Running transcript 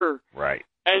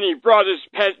and he brought his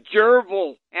pet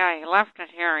gerbil. Yeah, he left it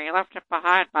here. He left it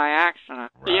behind by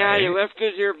accident. Right. Yeah, he left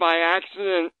it here by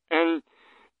accident, and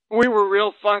we were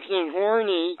real fucking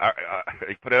horny.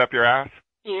 You put it up your ass?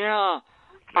 Yeah,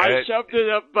 I shoved it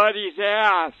up Buddy's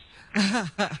ass.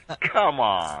 Come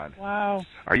on. Wow.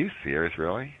 Are you serious,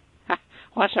 really?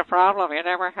 What's the problem? You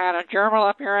never had a gerbil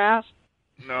up your ass?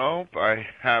 Nope, I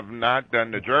have not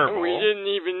done the gerbil. We didn't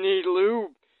even need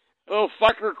lube. Little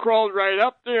fucker crawled right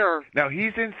up there. Now,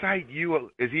 he's inside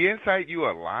you. Is he inside you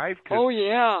alive? Oh,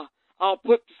 yeah. I'll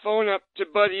put the phone up to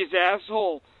Buddy's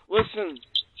asshole. Listen.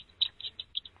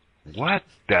 What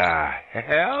the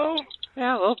hell?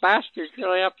 Yeah, little bastard's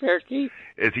really up there, Keith.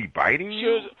 Is he biting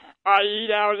you? Should I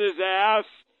eat out his ass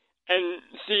and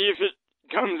see if it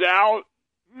comes out?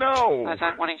 No. Is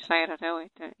that what he's saying to do?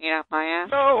 To eat up my ass?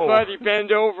 No. Buddy,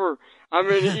 bend over. I'm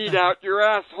going to eat out your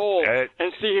asshole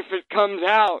and see if it comes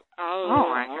out.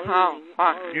 Oh,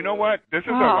 fuck. You know what? This is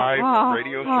a live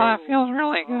radio show. Oh, that feels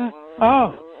really good.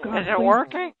 Oh, God. Is it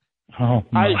working? Oh,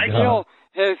 my I God. feel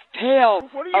his tail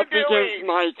What are you up doing? against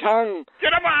my tongue.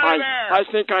 Get him out of there! I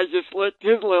think I just licked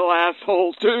his little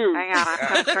asshole, too. Hang on, I'm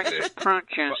going to drink some prune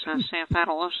juice and see if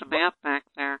that'll loosen me up back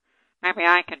there. Maybe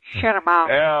I can shit him out.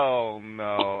 Hell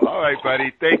no. All right,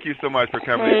 buddy. Thank you so much for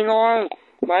coming. Hang on.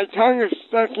 My tongue is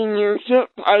stuck in your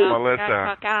shit pipe.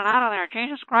 Melissa. Get it out of there.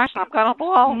 Jesus Christ, I'm going to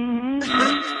blow.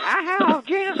 Ow,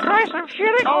 Jesus Christ, I'm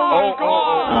shitting.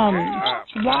 Oh, my God.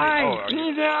 Why?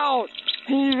 He's out.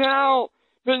 He's out.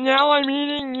 But now I'm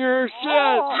eating your shit.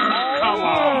 Come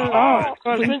on.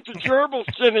 I think the gerbil's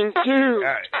shitting, too.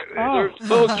 There's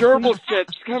little gerbil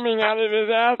shits coming out of his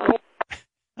asshole.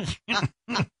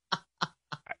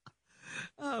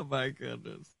 Oh, my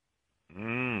goodness.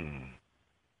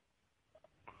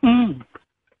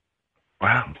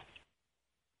 Wow.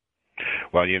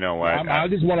 Well, you know what? I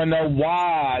just want to know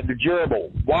why the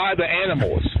gerbil, why the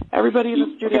animals. Everybody in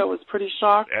the studio was pretty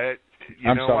shocked.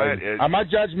 I'm sorry. I'm not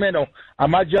judgmental,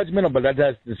 but that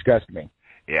does disgust me.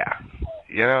 Yeah.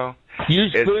 You know.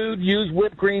 Use food, use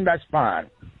whipped cream, that's fine.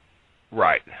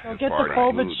 Right. Go get the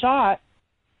COVID shot.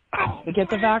 To get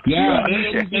the vaccine. Yeah,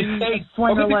 it's safe.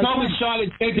 Go get the COVID shot.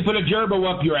 It's safe to put a gerbil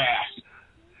up your ass.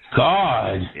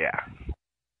 God. Yeah.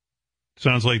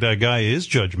 Sounds like that guy is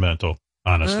judgmental,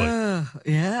 honestly.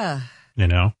 Yeah. You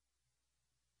know?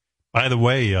 By the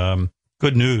way,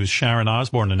 good news. Sharon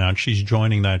Osbourne announced she's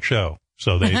joining that show.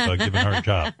 So they've given her a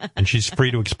job. And she's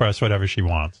free to express whatever she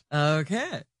wants.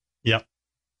 Okay. Yep.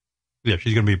 Yeah,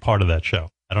 she's going to be part of that show.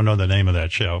 I don't know the name of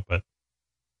that show, but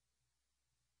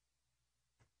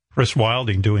Chris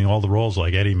Wilding doing all the roles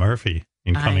like Eddie Murphy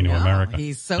in Coming to America.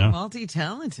 He's so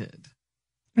multi-talented.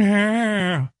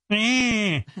 The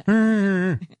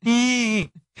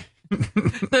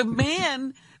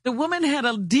woman had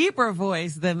a deeper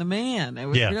voice than the man. It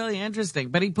was really interesting,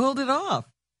 but he pulled it off.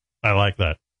 I like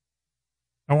that.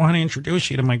 I want to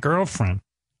introduce you to my girlfriend.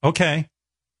 Okay.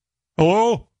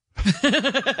 Hello? Hi,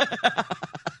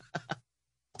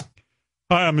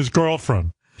 I'm his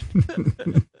girlfriend.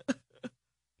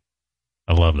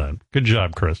 I love that. Good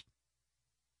job, Chris.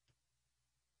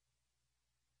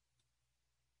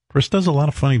 Chris does a lot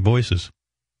of funny voices.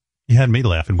 He had me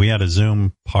laughing. We had a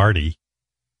Zoom party,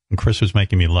 and Chris was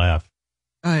making me laugh.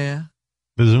 Oh, yeah?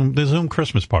 The Zoom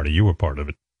Christmas party. You were part of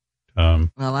it.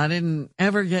 Well, I didn't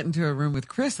ever get into a room with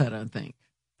Chris, I don't think.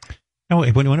 No,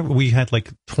 whenever we had like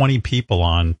 20 people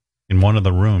on in one of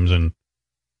the rooms, and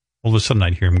all of a sudden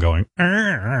I'd hear him going,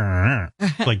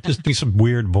 like just doing some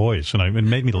weird voice, and it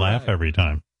made me laugh every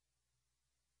time.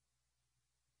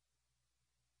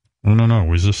 No, it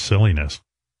was just silliness.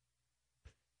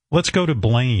 Let's go to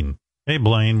Blaine. Hey,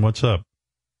 Blaine, what's up?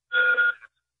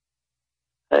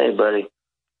 Hey, buddy.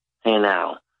 Hey,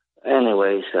 now.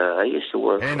 Anyways, I used to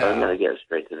work I'm going to get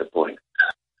straight to the point.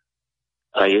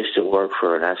 I used to work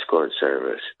for an escort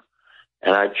service,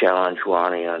 and I challenged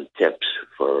Ronnie on tips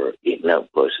for eating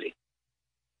up pussy.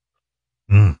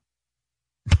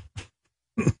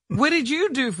 What did you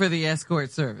do for the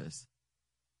escort service?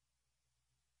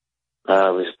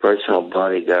 I was a personal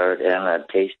bodyguard and a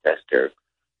taste tester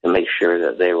to make sure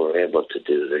that they were able to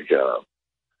do their job.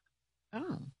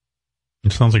 Oh.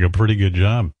 It sounds like a pretty good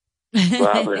job.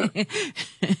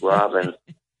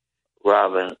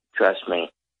 Robin, trust me,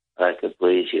 I could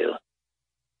please you.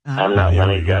 I'm not one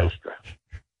of you guys.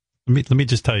 Let me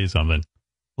just tell you something.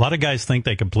 A lot of guys think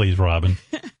they can please Robin.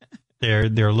 They're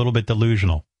a little bit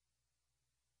delusional.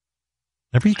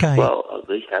 Every guy. Well, at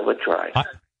least I would try.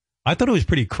 I thought it was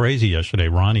pretty crazy yesterday.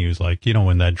 Ronnie was like,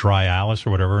 when that Dry Alice or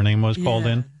whatever her name was called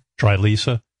in, Dry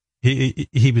Lisa.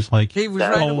 He was like, he was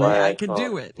right away. I could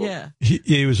do it. Yeah.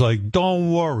 He was like,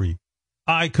 don't worry,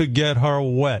 I could get her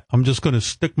wet. I'm just going to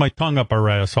stick my tongue up her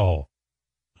asshole.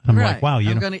 I'm like, wow,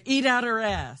 I'm going to eat out her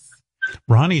ass.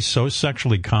 Ronnie's so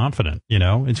sexually confident,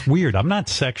 It's weird. I'm not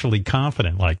sexually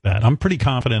confident like that. I'm pretty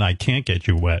confident I can't get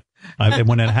you wet.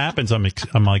 When it happens, I'm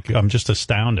just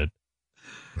astounded.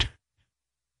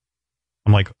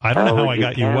 I'm like, I don't know how I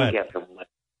got you wet.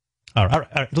 All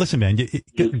right. Listen, man,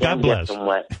 God bless.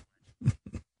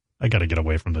 I got to get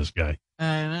away from this guy.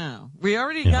 I know. We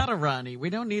already got a Ronnie.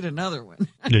 We don't need another one.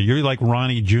 Yeah, you're like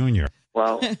Ronnie Jr.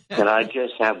 Well, can I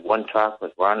just have one talk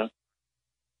with Ronnie?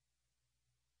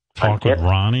 Talk with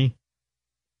Ronnie?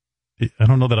 I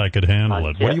don't know that I could handle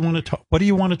it. What do you want to talk? What do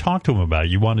you want to talk to him about?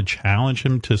 You want to challenge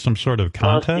him to some sort of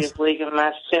contest? Well, see if we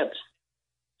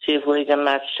can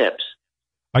match tips.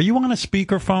 Are you on a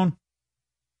speakerphone?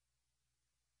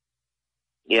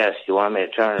 Yes. You want me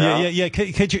to turn it on? Yeah.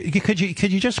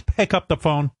 Could you just pick up the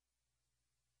phone?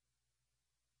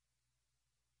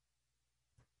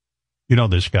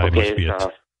 This guy must be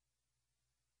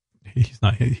he's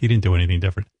not. He didn't do anything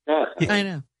different. Yeah. I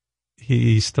know.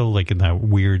 He's still like in that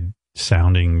weird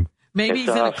sounding. Maybe he's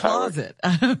in a closet.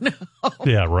 I don't know.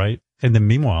 Yeah, right. And then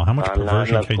meanwhile, how much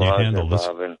perversion can you handle? This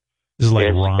is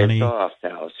like Ronnie. It's off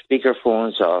now.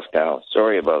 Speakerphone's off now.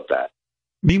 Sorry about that.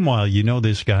 Meanwhile,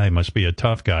 this guy must be a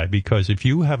tough guy, because if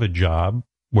you have a job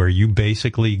where you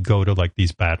basically go to like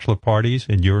these bachelor parties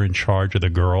and you're in charge of the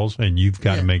girls and you've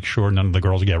got to make sure none of the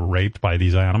girls get raped by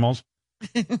these animals.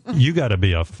 You got to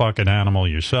be a fucking animal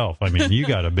yourself. I mean, you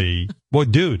got to be. Well,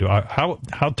 dude, how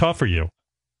tough are you?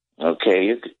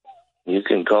 Okay, you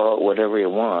can call it whatever you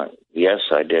want. Yes,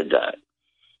 I did that.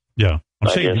 Yeah, I'm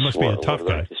saying you must be a tough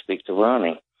guy. Like to speak to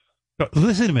Ronnie.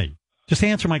 Listen to me. Just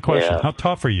answer my question. Yeah. How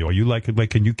tough are you? Are you like?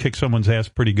 Can you kick someone's ass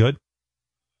pretty good?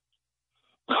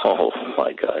 Oh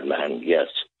my God, man! Yes.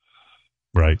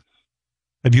 Right.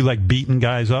 Have you like beaten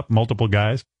guys up, multiple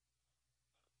guys?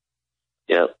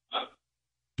 Yep.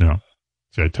 Yeah.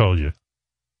 See, I told you.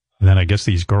 And then I guess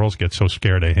these girls get so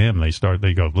scared of him,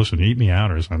 they go, listen, eat me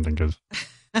out or something, because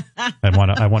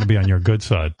I want to be on your good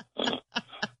side.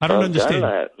 I don't understand.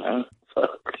 That, man.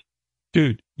 Fuck.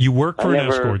 Dude, you work for an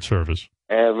escort service.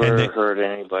 Ever hurt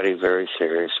anybody very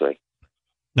seriously?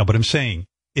 No, but I'm saying,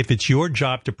 if it's your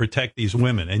job to protect these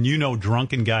women, and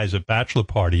drunken guys at bachelor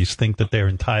parties think that they're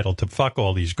entitled to fuck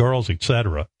all these girls,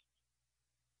 etc.,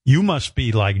 you must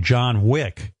be like John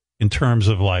Wick in terms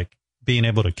of like being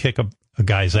able to kick a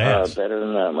guy's ass. Better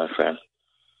than that, my friend.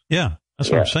 Yeah,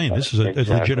 that's what I'm saying. This is a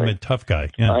legitimate tough guy.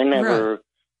 Yeah.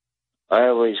 I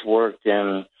always worked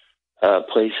in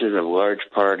places of large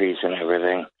parties and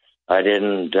everything. I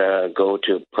didn't go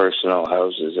to personal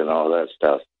houses and all that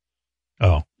stuff.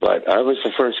 Oh. But I was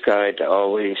the first guy to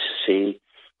always see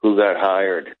who got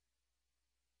hired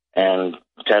and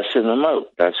tested them out.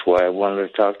 That's why I wanted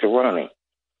to talk to Ronnie.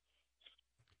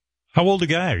 How old a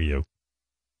guy are you?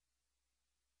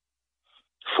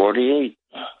 48.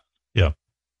 Yeah.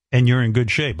 And you're in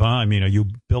good shape, huh? I mean, are you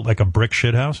built like a brick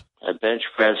shit house? I bench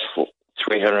press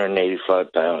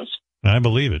 385 pounds. I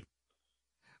believe it.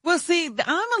 Well, see,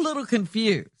 I'm a little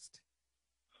confused.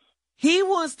 He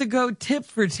wants to go tip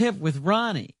for tip with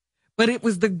Ronnie, but it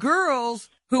was the girls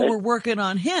who were working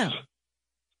on him.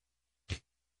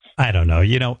 I don't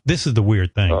know. This is the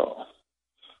weird thing. Oh.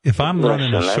 If I'm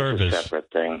running a that's service, a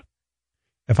separate thing.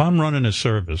 If I'm running a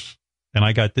service and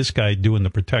I got this guy doing the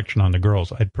protection on the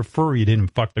girls, I'd prefer he didn't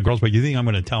fuck the girls. But you think I'm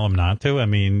going to tell him not to? I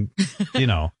mean,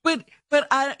 But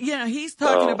he's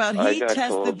talking about he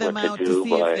tested them out to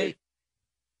see if they.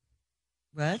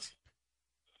 What?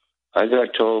 I got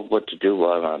told what to do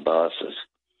by my bosses.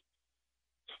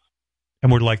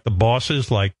 And we're like the bosses,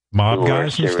 like mob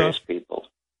guys and stuff. People.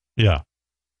 Yeah.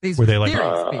 These were they like? People,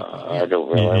 I don't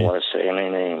really want to say any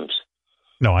names.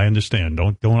 No, I understand.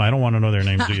 Don't. I don't want to know their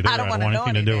names either. I don't want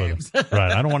anything to do with them.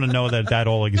 Right. I don't want to know that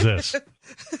all exists.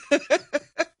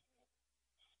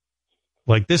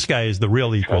 Like this guy is the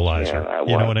real equalizer.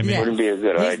 You know what I mean? Wouldn't be a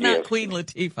good idea. He's not Queen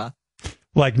Latifah.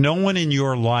 Like no one in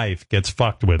your life gets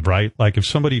fucked with, right? Like if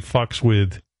somebody fucks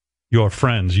with your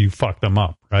friends, you fuck them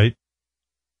up, right?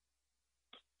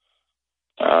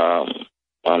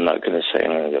 I'm not going to say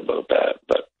anything about that,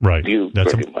 but right.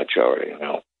 That's pretty much already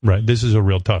know. Right. This is a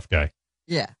real tough guy.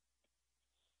 Yeah.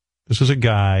 This is a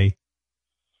guy.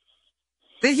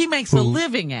 He makes a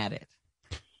living at it.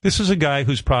 This is a guy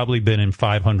who's probably been in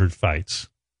 500 fights.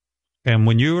 And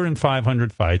when you were in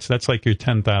 500 fights, that's like your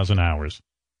 10,000 hours.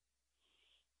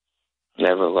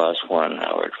 Never lost one,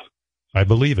 Howard. I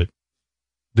believe it.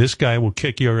 This guy will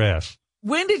kick your ass.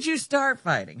 When did you start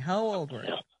fighting? How old were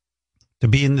you? To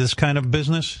be in this kind of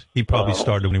business, he probably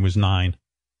started when he was 9.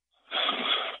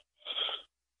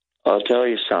 I'll tell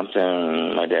you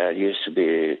something. My dad used to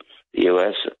be the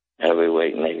U.S.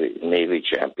 heavyweight Navy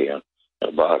champion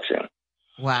of boxing.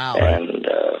 Wow. And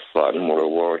fought in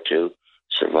World War II,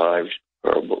 survived.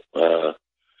 Horrible.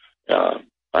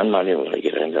 I'm not even going to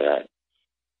get into that,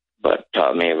 but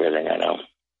taught me everything I know.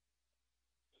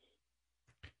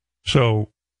 So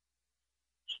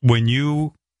when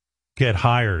you get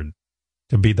hired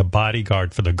to be the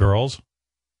bodyguard for the girls,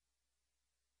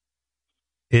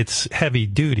 it's heavy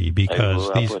duty because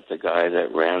I grew up with the guy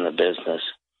that ran the business.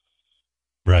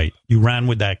 Right. You ran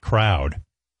with that crowd.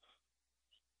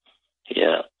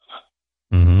 Yeah.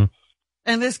 Mm-hmm.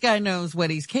 And this guy knows what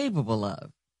he's capable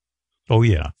of. Oh,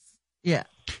 yeah. Yeah.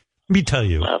 Let me tell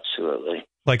you. Absolutely.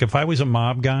 Like if I was a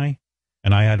mob guy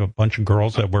and I had a bunch of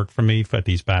girls that worked for me at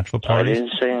these bachelor parties. I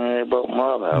didn't say anything about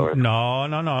mob, Howard. No.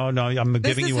 I'm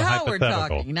giving you a Howard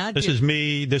hypothetical. Talking, not this you. is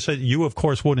me. You, of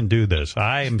course, wouldn't do this.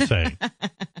 I am saying,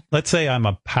 let's say I'm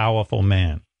a powerful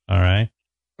man. All right.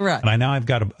 Right. And I've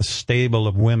got a stable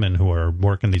of women who are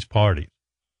working these parties.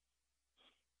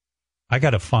 I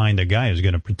got to find a guy who's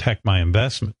going to protect my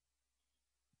investment.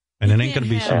 And it ain't going to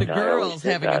be some the girls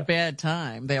having a bad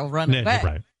time. They'll run away.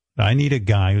 Right. I need a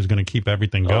guy who's going to keep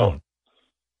everything going.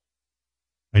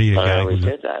 I need a guy who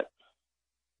did that.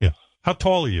 Yeah. How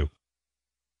tall are you?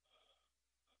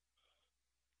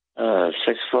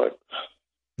 6 foot.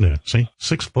 Yeah. See,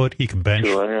 6 foot. He can bench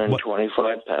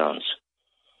 225 pounds.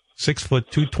 6 foot,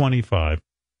 225.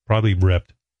 Probably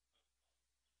ripped.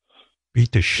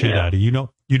 Beat the shit out of you.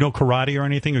 You know karate or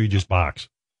anything, or you just box?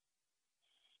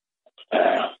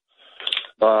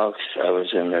 Box. I was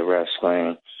into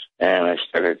wrestling, and I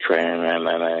started training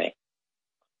MMA.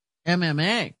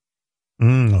 MMA.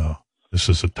 Oh, this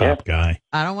is a top guy.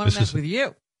 I don't want to mess with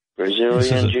you.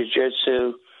 Brazilian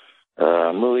Jiu-Jitsu,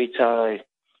 Muay Thai.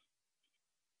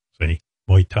 See,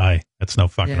 Muay Thai. That's no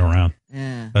fucking around.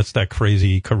 Yeah. That's that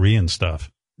crazy Korean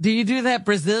stuff. Do you do that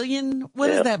Brazilian?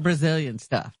 What is that Brazilian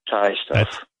stuff? Thai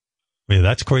stuff.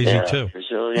 That's crazy too.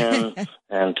 Brazilian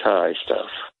and Thai stuff.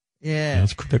 Yeah.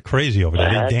 They're crazy over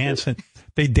there.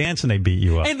 They dance and they beat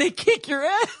you up. And they kick your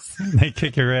ass. They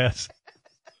kick your ass.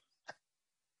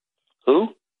 Who?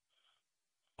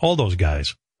 All those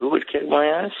guys. Who would kick my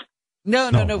ass? No.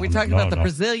 We're talking about the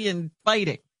Brazilian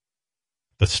fighting.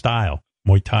 The style.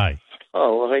 Muay Thai.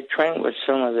 Oh, well, I trained with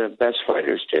some of the best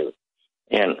fighters, too,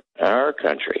 in our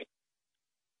country.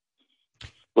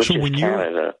 Which is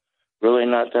Canada. Really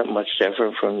not that much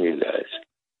different from you guys.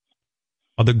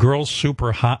 Are the girls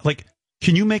super hot? Like,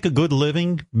 can you make a good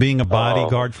living being a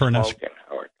bodyguard for an smoking,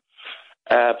 Howard.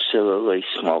 Absolutely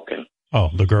smoking. Oh,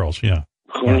 the girls, yeah.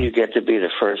 When you get to be the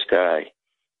first guy,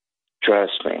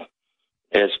 trust me,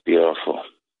 it's beautiful.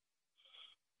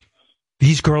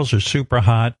 These girls are super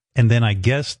hot, and then I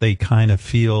guess they kind of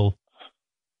feel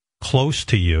close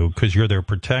to you because you're their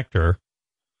protector,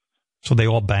 so they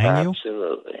all bang you?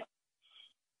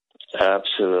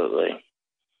 Absolutely.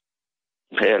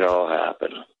 It all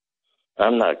happened.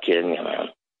 I'm not kidding you, man.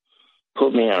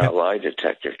 Put me on a lie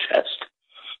detector test.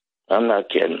 I'm not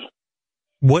kidding.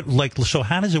 So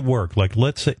how does it work? Like,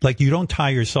 let's say, like, you don't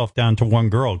tie yourself down to one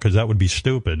girl because that would be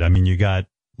stupid. I mean, you got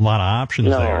a lot of options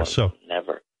there. So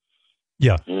never.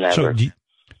 Yeah. Never. So do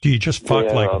you just fuck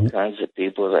all kinds of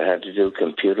people that had to do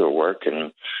computer work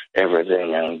and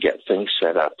everything and get things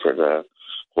set up for the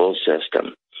whole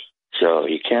system. So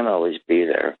you can't always be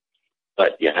there,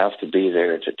 but you have to be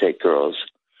there to take girls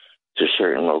to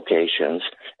certain locations,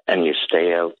 and you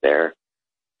stay out there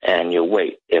and you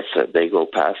wait. If they go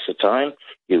past the time,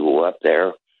 you go up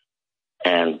there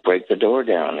and break the door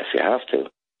down if you have to.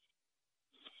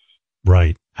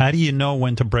 Right. How do you know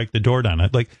when to break the door down?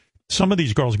 Like, some of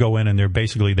these girls go in and they're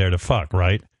basically there to fuck,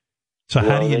 right? So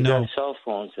how do you know? They got cell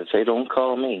phones. If they don't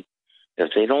call me,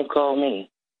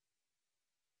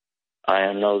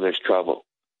 I know there's trouble.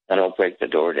 I don't break the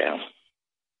door down.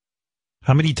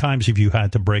 How many times have you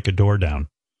had to break a door down?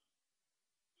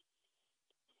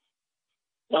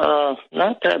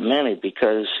 Not that many,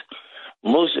 because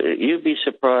you'd be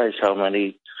surprised how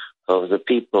many of the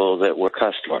people that were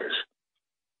customers,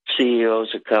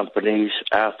 CEOs of companies,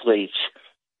 athletes,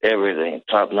 everything,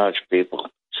 top-notch people.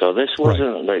 So this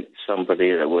wasn't like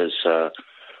somebody that was,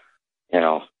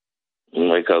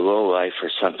 like a lowlife or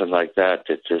something like that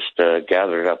just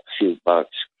gathered up a few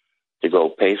bucks to go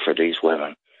pay for these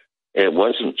women. It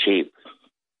wasn't cheap.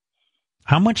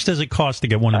 How much does it cost to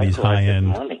get one of these high-end?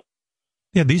 Money.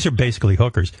 Yeah, these are basically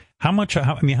hookers. How much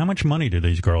money do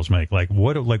these girls make? Like,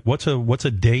 what's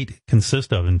a date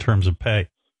consist of in terms of pay?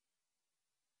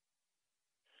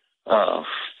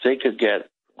 They could get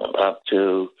up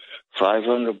to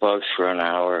 $500 for an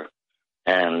hour,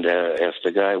 And if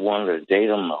the guy wanted to date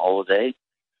him the whole day,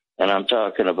 and I'm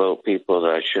talking about people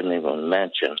that I shouldn't even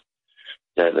mention,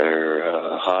 that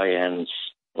are high-end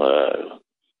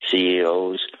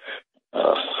CEOs.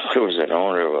 There was an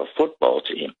owner of a football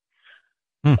team.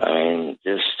 I mean,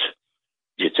 just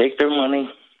you take their money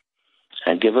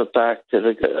and give it back to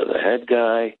the head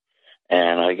guy,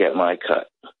 and I get my cut.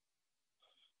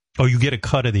 Oh, you get a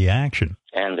cut of the action.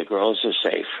 And the girls are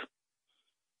safe.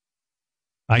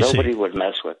 Nobody would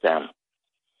mess with them.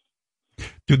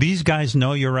 Do these guys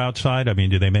know you're outside? I mean,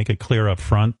 do they make it clear up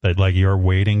front that, like, you're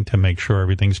waiting to make sure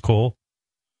everything's cool?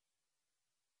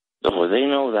 Oh, they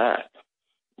know that.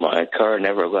 My car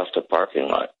never left the parking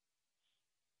lot.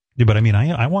 Yeah, but I mean,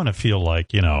 I want to feel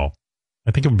like, you know,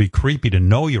 I think it would be creepy to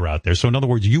know you're out there. So in other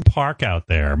words, you park out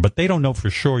there, but they don't know for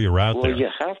sure you're out there. Well, you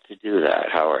have to do that,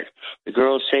 Howard. The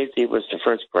girls' safety was the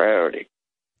first priority.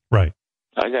 Right.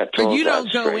 I got told But you that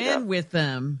don't go straight in up. with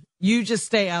them. You just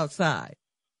stay outside.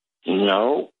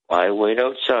 No, I wait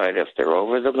outside. If they're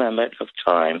over the limit of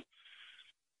time,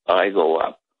 I go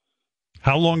up.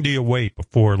 How long do you wait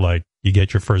before, like, you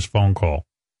get your first phone call?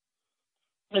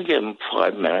 I give them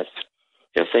 5 minutes.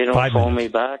 If they don't 5 phone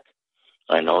minutes. me back,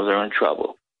 I know they're in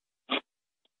trouble.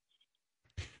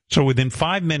 So within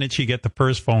 5 minutes, you get the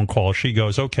first phone call. She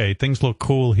goes, okay, things look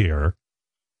cool here.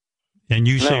 And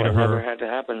you say to it her, never had to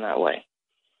happen that way.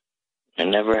 It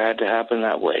never had to happen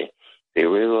that way. They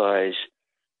realized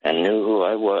and knew who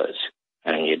I was,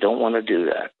 and you don't want to do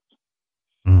that.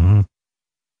 mm-hmm.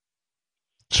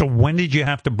 So when did you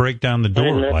have to break down the I door?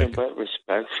 had nothing Like, but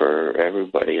respect for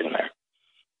everybody in there,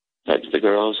 like the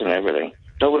girls and everything.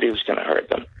 Nobody was going to hurt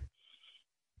them.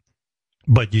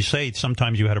 but you say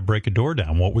sometimes you had to break a door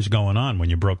down. What was going on when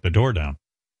you broke the door down?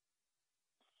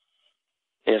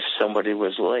 If somebody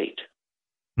was late,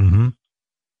 Mm-hmm.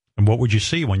 And what would you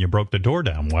see when you broke the door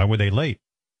down? Why were they late?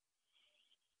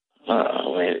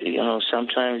 you know,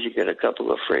 sometimes you get a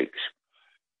couple of freaks,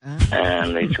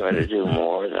 and they try to do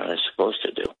more than they're supposed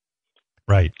to do.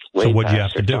 Right. Way So what do you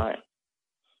have past to their do? time.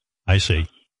 I see.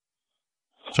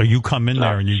 So you come in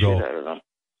there and you Knock the go, shit out of them.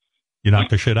 you knock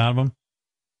the shit out of them?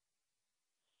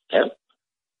 Yep.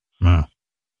 No.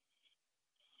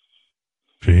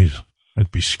 Jeez.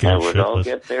 I'd be I scared would all shitless.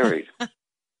 get buried.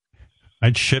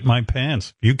 I'd shit my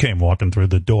pants. If you came walking through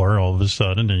the door all of a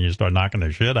sudden and you start knocking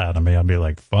the shit out of me, I'd be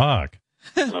like, fuck.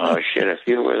 Oh, shit, if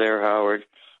you were there, Howard,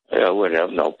 I would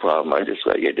have no problem. I'd just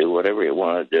let you do whatever you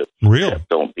want to do. Really? Except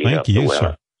don't beat Thank up the you,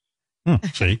 women. sir.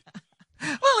 See?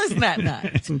 Well, isn't that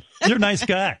nice? You're a nice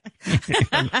guy.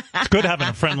 It's good having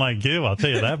a friend like you, I'll tell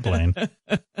you that, Blaine.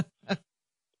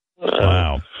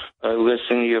 Wow. I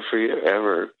listen to you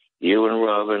forever. You and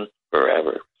Robin,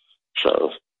 forever.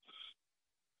 So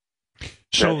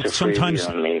that's a sometimes, freebie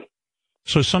on me.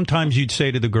 so sometimes you'd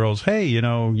say to the girls, hey, you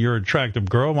know, you're an attractive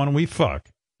girl, why don't we fuck?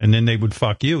 And then they would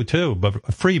fuck you too, but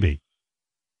a freebie.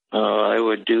 I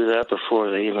would do that before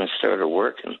they even started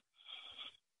working.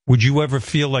 Would you ever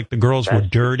feel like the girls were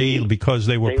That's dirty the key. because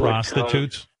they were They would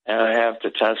prostitutes? come, and I have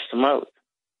to test them out.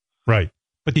 Right.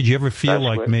 But did you ever feel That's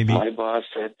like what maybe... my boss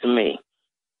said to me.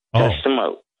 Oh. Test them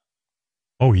out.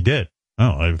 Oh, he did?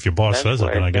 Oh, if your boss says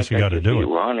it, then I guess you got to do it.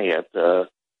 Ronnie at the.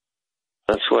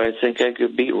 That's why I think I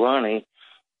could beat Ronnie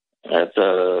at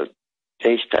the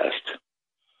taste test.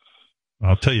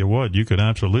 I'll tell you what, you could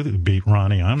absolutely beat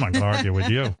Ronnie. I'm not going to argue with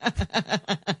you.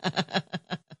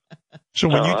 So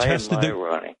when you tested I admire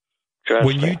Ronnie.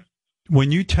 Trust me.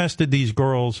 when you tested these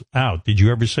girls out, did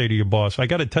you ever say to your boss, I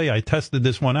got to tell you, I tested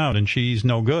this one out and she's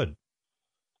no good?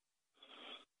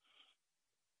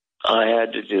 I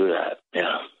had to do that.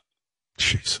 Yeah.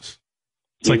 Jesus.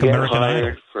 It's You like get American hired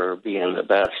Idol. for being the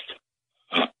best.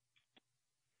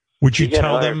 Would you get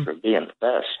tell hired them, for being the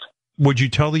best. would you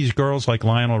tell these girls like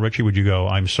Lionel Richie, would you go,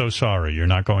 I'm so sorry, you're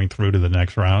not going through to the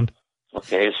next round?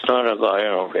 Okay, it's not a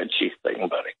Lionel Richie thing,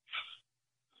 buddy.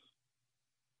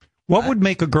 What would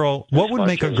make a girl,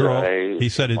 he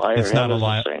said it's not a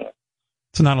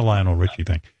Lionel Richie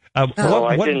thing. No,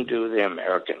 I didn't do the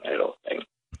American Idol thing.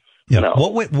 Yeah. No.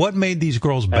 What made these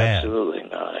girls bad? Absolutely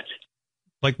not.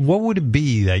 Like, what would it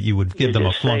be that you would give You them a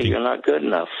just say flunky? you're not good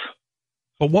enough.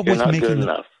 But what You're was not making good them,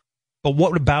 enough. but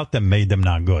what about them made them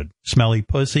not good? Smelly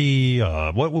pussy?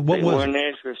 What They was weren't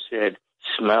interested.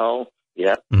 Smell,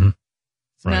 yeah. Mm-hmm.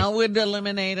 Smell would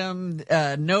eliminate them.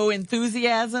 No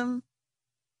enthusiasm.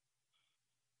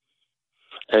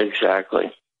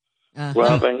 Exactly. Uh-huh.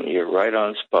 Robin, you're right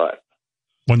on spot.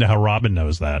 Wonder how Robin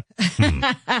knows that.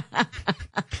 I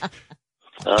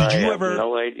you have ever-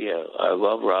 no idea. I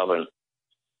love Robin.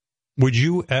 Would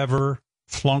you ever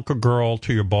flunk a girl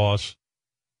to your boss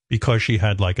because she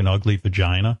had like an ugly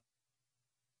vagina?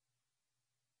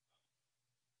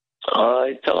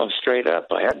 I tell them straight up,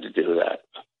 I had to do that.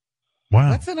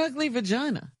 Wow. What's an ugly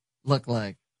vagina look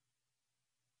like?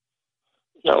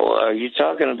 No, are you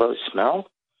talking about smell?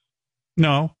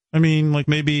 No, I mean, like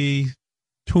maybe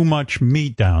too much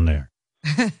meat down there.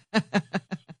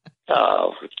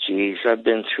 Oh, geez, I've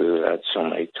been through that so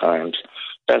many times.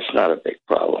 That's not a big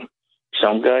problem.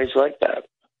 Some guys like that.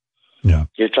 Yeah.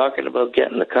 You're talking about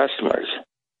getting the customers.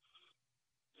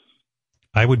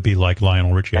 I would be like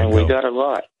Lionel Richie. And I'd we go. got a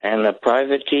lot. And the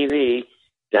private TV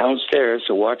downstairs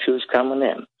to watch who's coming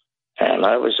in. And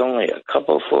I was only a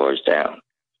couple floors down.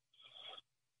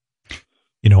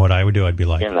 You know what I would do? I'd be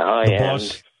like, In the high the end.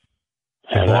 boss,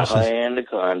 And the boss is- high end of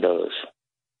condos.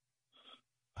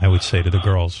 I would say to the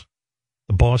girls,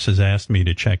 the boss has asked me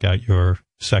to check out your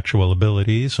sexual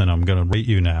abilities, and I'm going to rate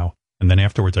you now. And then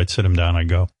afterwards, I'd sit him down. I'd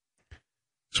go,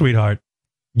 sweetheart,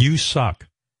 you suck.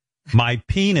 My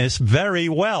penis very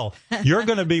well. You're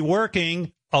going to be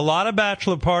working a lot of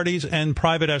bachelor parties and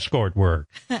private escort work.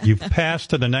 You've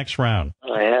passed to the next round.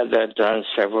 I had that done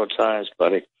several times,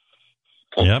 buddy.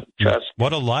 Yep. Trust me.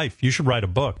 What a life. You should write a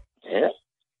book. Yeah.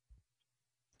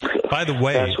 By the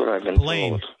way, That's what I've been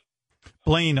told.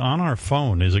 Blaine, on our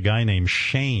phone is a guy named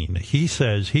Shane. He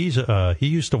says he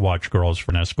used to watch girls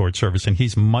for an escort service, and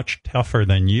he's much tougher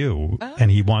than you, and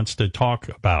he wants to talk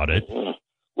about it.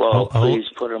 Well, please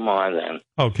put him on then.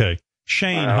 Okay.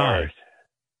 Shane, All hi. right.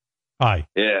 Hi.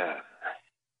 Yeah.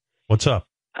 What's up?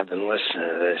 I've been listening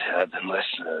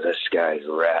to this guy's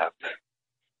rap.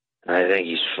 And I think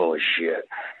he's full of shit.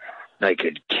 I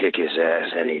could kick his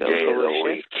ass any day of the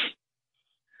week.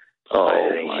 Oh, I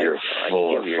think you're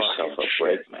full give of yourself fucking a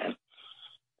break, shit. man.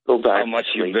 Go back. How much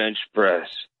to you sleep. bench press?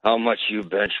 How much you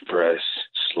bench press?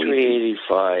 Sleepy?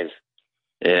 385.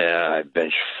 Yeah, I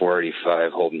bench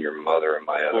 485 holding your mother in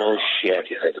my other arm. Bullshit. What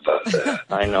do you think about that?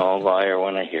 I know, liar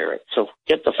when I hear it. So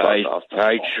get the fuck off the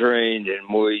I phone. trained in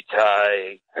Muay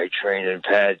Thai. I trained in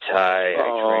Pad Thai. I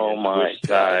trained in my Muay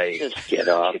Thai. God. Just get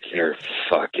off. Kick your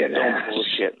fucking Don't ass.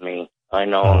 bullshit me. I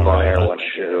know, All liar right. when I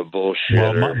hear it.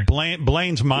 Bullshitter. Well,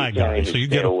 Blaine's my You can't guy, even so you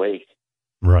stay get awake.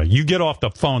 right. You get off the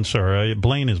phone, sir.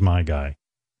 Blaine is my guy.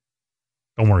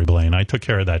 Don't worry, Blaine. I took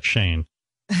care of that Shane.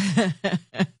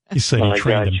 He said Well, he I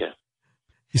trained him. gotcha.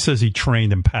 He says he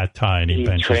trained in Pad Thai and he He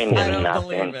benches trained 40. I don't nothing.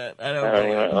 believe it. I don't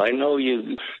believe it. I know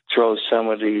you throw some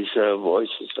of these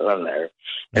voices on there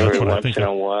That's every what I once think in of-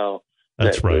 a while.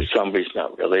 That's that right. Somebody's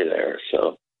not really there.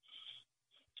 So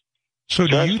So do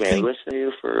trust you me, I think, listened to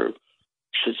you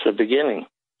since the beginning.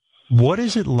 what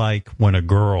is it like when a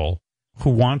girl who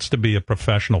wants to be a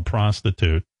professional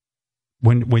prostitute,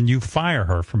 when you fire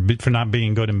her for not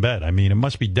being good in bed? I mean, it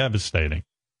must be devastating.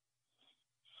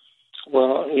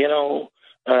 Well,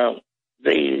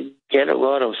 they get a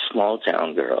lot of small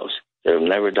town girls. They've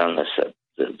never done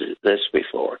this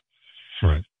before.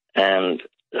 Right. And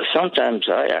sometimes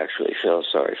I actually feel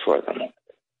sorry for them.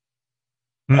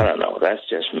 I don't know. That's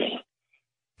just me.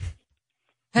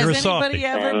 Has You're a anybody softie.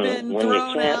 ever And been when you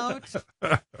thrown can't-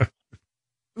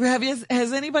 out?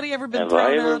 Has anybody ever been Have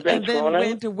I thrown ever out been and then thrown out?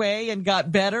 went away and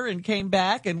got better and came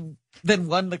back and then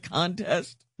won the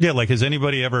contest? Yeah, like has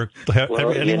anybody ever?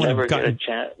 Well, you anyone never get a gotten?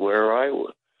 chance.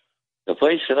 The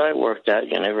place that I worked at,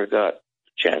 you never got a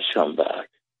chance to come back.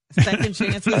 Second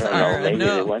chances I don't know. are Maybe they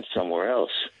no. went somewhere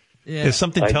else. Yeah. If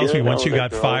something I tells do me once know you that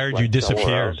got girls fired, you went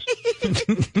somewhere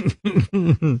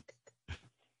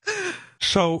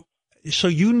disappeared. So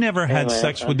you never Hey, had man,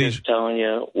 sex I'm with just these, telling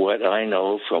you what I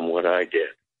know from what I did.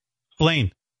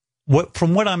 Blaine.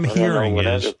 From what I'm I don't know hearing what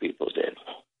is, other people did.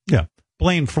 yeah,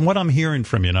 Blaine. From what I'm hearing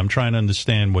from you, and I'm trying to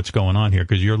understand what's going on here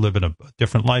because you're living a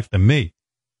different life than me,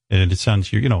 and it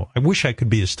sounds I wish I could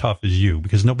be as tough as you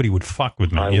because nobody would fuck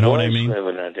with me. You know what I mean?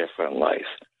 living a different life.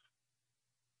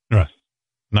 Right.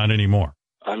 Not anymore.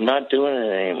 I'm not doing it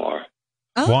anymore.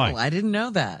 Oh, Why? I didn't know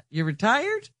that. You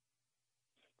retired?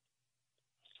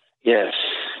 Yes,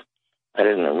 I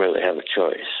didn't really have a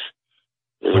choice.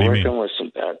 I was What do you working mean? with some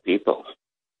bad people.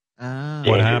 Ah.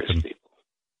 What Dangerous happened? people.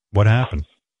 What happened?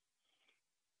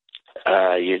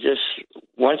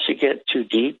 Once you get too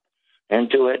deep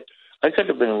into it, I could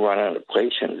have been running a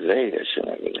place in Vegas and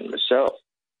everything myself.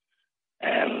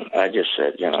 And I just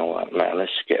said, you know what, man, this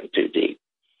is getting too deep.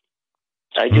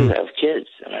 I do have kids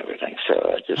and everything,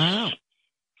 so I just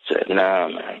said, nah,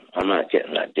 man, I'm not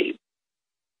getting that deep.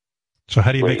 So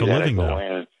how do you Where make a gotta living go now?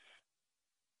 in.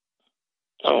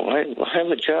 Oh, I have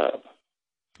a job.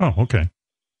 Oh, okay.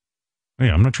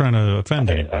 Yeah, I'm not trying to offend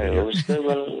anybody I here. was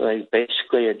living like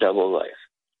basically a double life.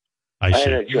 I I see.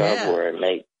 had a job where I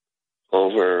make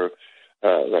over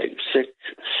like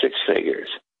six figures.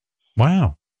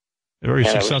 Wow. Very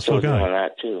and successful I was still guy. doing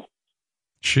that too.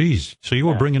 Jeez. So you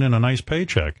were bringing in a nice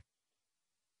paycheck.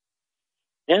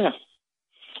 Yeah.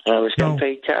 And I was getting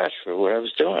paid cash for what I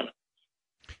was doing.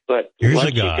 But here's once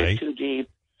a guy. you get too deep,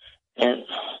 and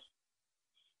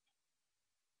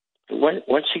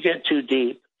once you get too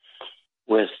deep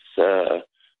with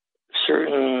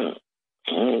certain,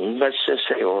 let's just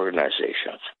say,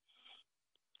 organizations,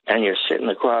 and you're sitting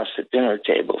across the dinner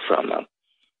table from them,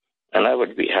 and I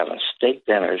would be having steak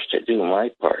dinners to do my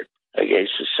part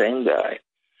against the same guy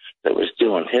that was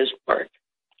doing his part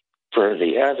for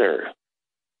the other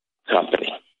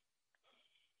company.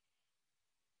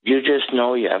 You just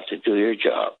know you have to do your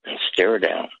job and stare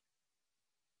down.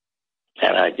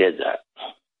 And I did that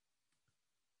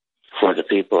for the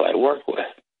people I work with.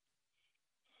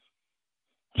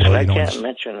 And I can't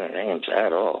mention their names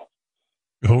at all.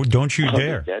 Oh, don't you I'll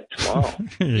dare! be dead tomorrow.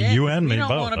 You and me both.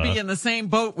 We don't want to be huh? in the same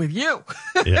boat with you.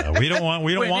 Yeah, we don't want.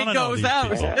 We don't when want it to know goes these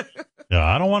out. people. Yeah,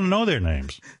 I don't want to know their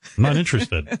names. I'm not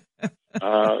interested.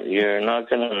 You're not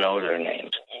going to know their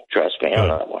names. Trust me on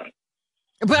that one.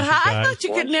 But I thought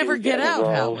you could never get out,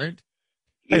 involved, Howard.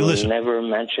 You'll listen. never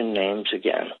mention names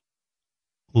again.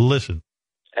 Listen.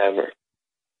 Ever.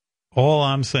 All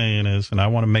I'm saying is, and I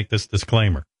want to make this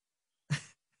disclaimer,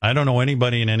 I don't know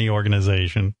anybody in any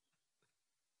organization.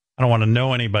 I don't want to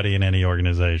know anybody in any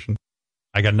organization.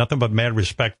 I got nothing but mad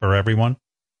respect for everyone.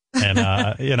 And,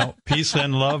 peace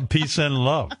and love, peace and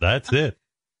love. That's it.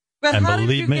 But and how did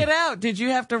you me, get out? Did you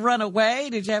have to run away?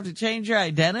 Did you have to change your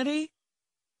identity?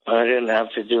 I didn't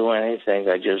have to do anything.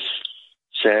 I just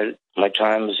said my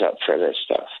time is up for this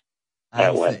stuff. I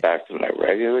went back to my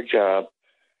regular job,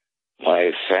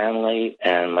 my family,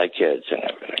 and my kids and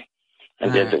everything. I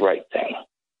did the right thing.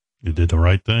 You did the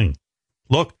right thing.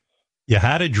 Look, you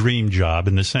had a dream job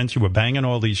in the sense you were banging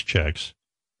all these chicks.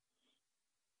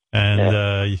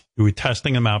 And you were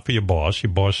testing them out for your boss.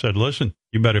 Your boss said, listen,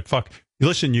 you better fuck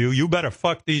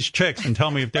these chicks and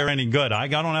tell me if they're any good. I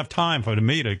don't have time for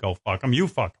me to go fuck them. You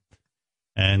fuck them.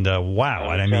 And wow.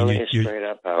 I mean, you straight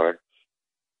up, Howard.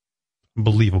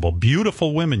 Unbelievable.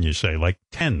 Beautiful women, you say, like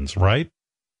 10s, right?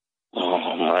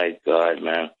 Oh, my God,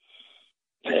 man.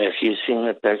 If you've seen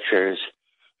the pictures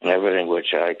and everything,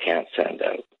 which I can't send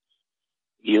out,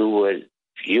 you would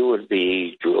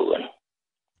be drooling.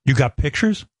 You got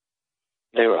pictures?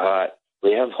 They were hot.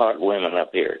 We have hot women up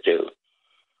here, too.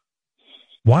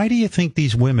 Why do you think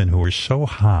these women who are so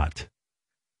hot,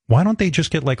 why don't they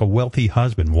just get like a wealthy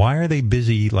husband? Why are they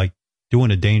busy like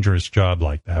doing a dangerous job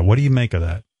like that? What do you make of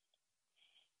that?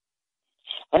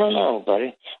 I don't know,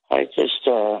 buddy. I just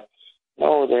know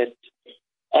that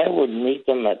I would meet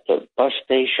them at the bus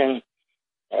station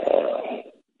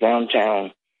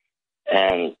downtown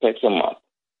and pick them up.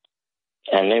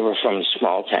 And they were from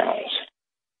small towns.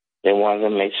 They wanted to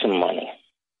make some money.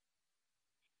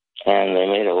 And they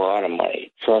made a lot of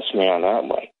money. Trust me on that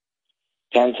one.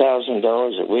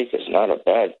 $10,000 a week is not a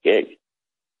bad gig.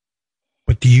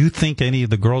 But do you think any of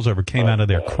the girls ever came out of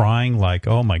there crying like,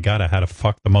 oh, my God, I had to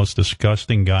fuck the most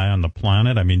disgusting guy on the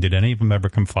planet? I mean, did any of them ever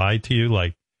confide to you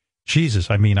like, Jesus,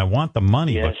 I mean, I want the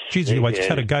money, but Jesus, I just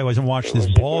had a guy who hasn't washed his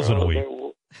balls in a week.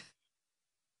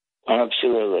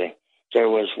 Absolutely. There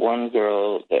was one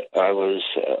girl that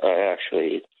I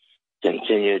actually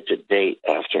continued to date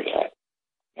after that.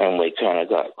 And we kind of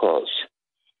got close.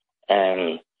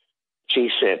 And she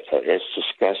said that it's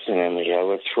disgusting in me. I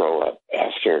would throw up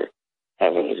after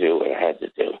having to do what I had to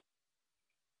do.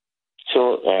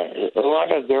 So a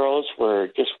lot of girls were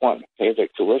just wanting to pay their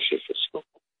tuition for school.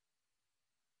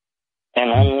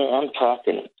 And I'm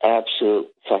talking absolute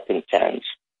fucking 10s.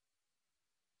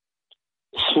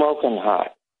 Smoking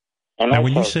hot. And now,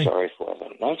 I felt sorry for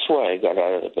them. That's why I got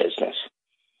out of the business.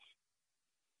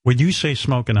 When you say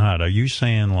smoking hot, are you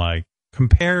saying like,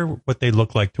 compare what they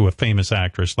look like to a famous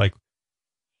actress? Like,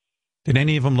 did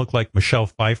any of them look like Michelle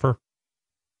Pfeiffer?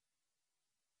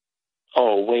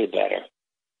 Oh, way better.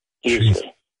 Easily. Jeez.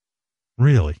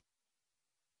 Really?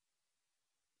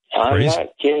 I'm not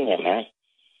kidding you, man.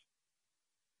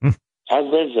 I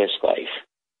lived this life,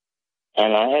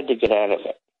 and I had to get out of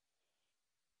it.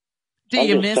 Do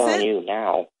you miss it? I'm just telling you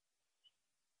now.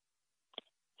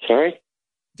 Sorry?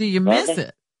 Do you miss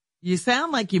it? You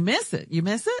sound like you miss it. You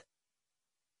miss it?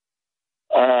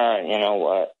 You know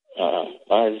what?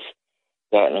 I've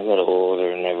gotten a little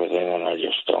older and everything, and I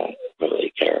just don't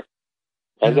really care.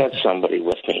 I got somebody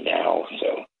with me now,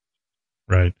 so.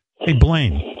 Right. Hey,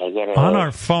 Blaine, on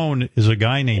our phone is a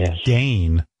guy named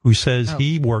Dane who says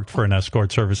he worked for an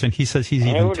escort service, and he says he's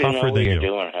even tougher than you.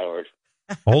 Doing, Howard.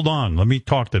 Hold on. Let me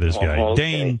talk to this guy. Okay.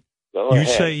 Dane, Go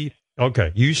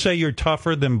ahead. You say you're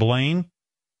tougher than Blaine?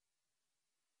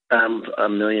 I'm a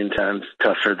million times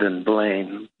tougher than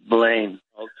Blaine. Blaine.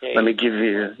 Okay. Let me give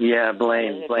you,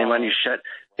 Blaine. Blaine, why don't you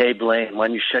Hey, Blaine, why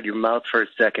don't you shut your mouth for a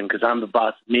second? Because I'm the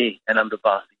boss of me, and I'm the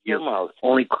boss of you.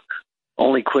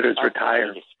 Only quitters retire.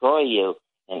 I'll destroy you.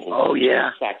 Oh,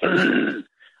 yeah.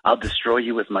 I'll destroy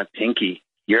you with my pinky.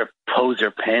 You're a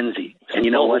poser pansy. And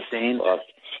you know what, Dane?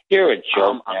 You're a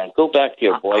joke, man. Go back to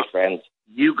your boyfriend.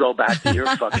 You go back to your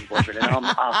fucking boyfriend, and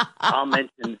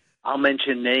I'll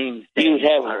mention names. You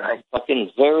have a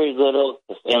fucking very little,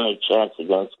 if any, chance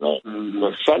against me.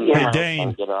 So shut your mouth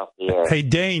and get off the air. Hey,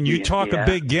 Dane, you talk a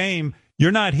big game.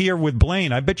 You're not here with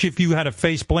Blaine. I bet you if you had to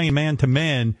face Blaine man to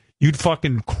man, you'd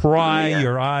fucking cry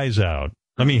your eyes out.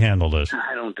 Let me handle this.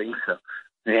 I don't think so.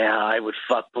 Yeah, I would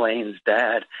fuck Blaine's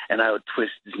dad, and I would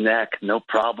twist his neck. No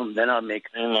problem. Then I'll make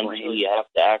until you have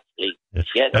to actually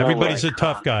get Everybody's a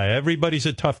tough guy. Everybody's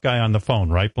a tough guy on the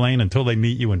phone, right, Blaine? Until they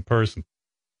meet you in person.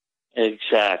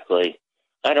 Exactly.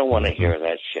 I don't want to hear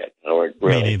that shit. Or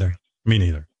really. Me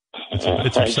neither. It's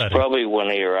upsetting. It's probably one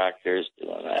of your actors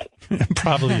doing that. It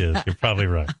probably is. You're probably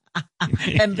right.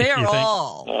 And they're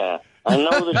all. Yeah. I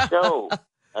know the show.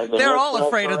 They're all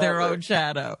afraid of their own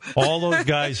shadow. All those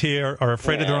guys here are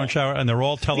afraid of their own shadow, and they're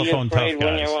all telephone tough guys. Be afraid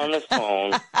when you're on the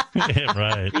phone. Yeah,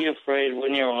 right. Be afraid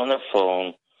when you're on the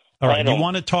phone. All right, you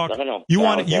want to talk? You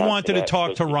wanted to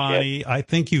talk to Ronnie. I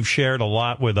think you've shared a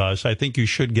lot with us. I think you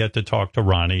should get to talk to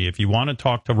Ronnie. If you want to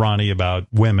talk to Ronnie about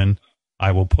women,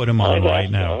 I will put him on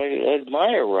right now. I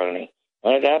admire Ronnie.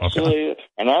 I'd absolutely,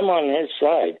 and I'm on his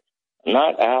side.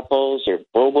 Not Apples or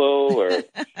Bobo or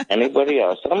anybody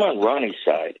else. I'm on Ronnie's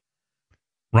side.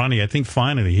 Ronnie, I think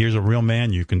finally here's a real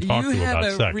man you can talk to about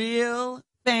sex. You have a real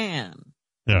fan.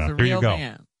 Yeah, here you go.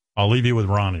 Man. I'll leave you with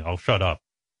Ronnie. I'll shut up.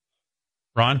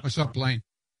 Ron? What's up, Blaine?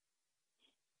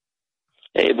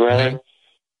 Hey, brother. Blaine?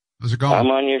 How's it going? I'm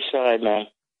on your side, man.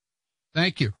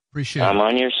 Thank you. Appreciate it. I'm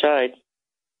on your side.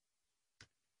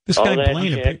 This all guy that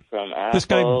Blaine shit from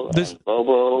Apple and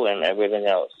Bobo and everything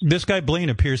else. This guy Blaine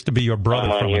appears to be your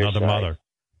brother from another mother.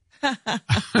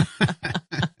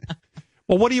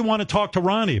 Well, what do you want to talk to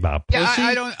Ronnie about? Pussy?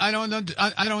 Yeah, I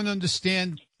don't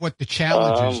understand what the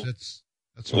challenge is.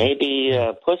 That's all. Maybe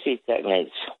pussy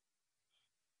techniques.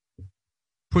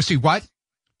 Pussy what?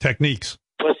 Techniques.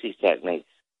 Pussy techniques.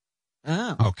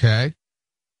 Oh. Okay.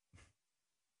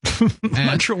 I'm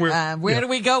not sure where do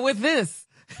we go with this?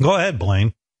 Go ahead,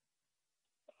 Blaine.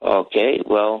 Okay,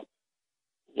 well,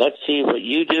 let's see what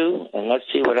you do, and let's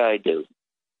see what I do.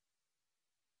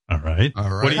 All right.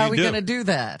 What do How are we going to do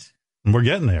that? We're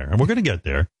getting there, and we're going to get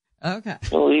there. Okay.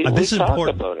 Well, we this is talk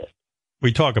important. about it.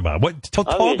 We talk about it. What? Talk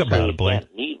about it, Blaine.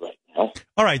 Right now.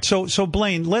 All right. So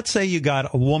Blaine, let's say you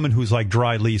got a woman who's like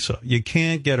dry Lisa. You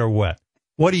can't get her wet.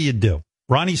 What do you do?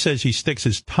 Ronnie says he sticks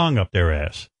his tongue up their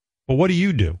ass. But what do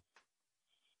you do?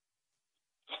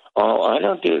 Oh, I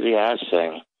don't do the ass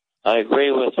thing. I agree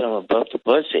with him about the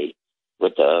pussy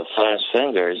with the fast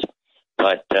fingers,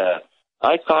 but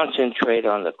I concentrate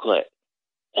on the clit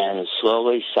and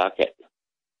slowly suck it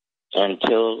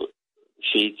until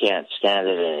she can't stand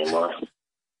it anymore.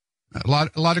 A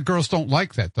lot of girls don't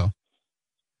like that though.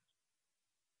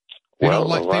 They don't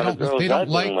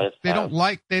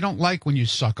like when you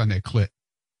suck on their clit.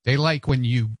 They like when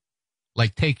you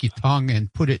take your tongue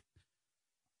and put it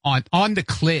on the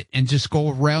clit and just go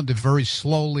around it very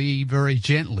slowly, very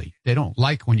gently. They don't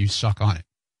like when you suck on it.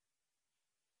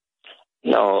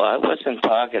 No, I wasn't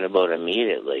talking about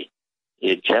immediately.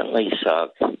 You gently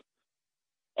suck,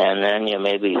 and then you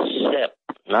maybe sip,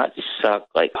 not suck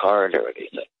like hard or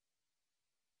anything.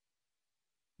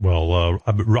 Well,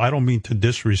 I don't mean to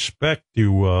disrespect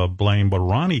you, Blaine, but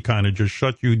Ronnie kind of just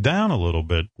shut you down a little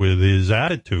bit with his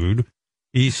attitude.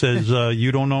 He says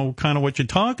you don't know kind of what you're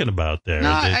talking about there.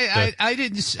 No, I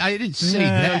didn't say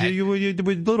that. You were a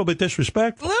little bit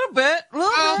disrespectful. A little bit.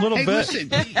 Hey, listen,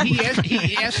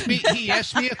 he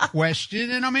asked me a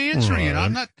question, and I'm answering it.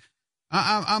 I'm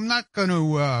not going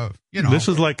to This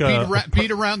is like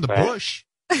beat around the bush.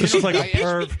 This is like a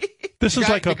perv. This is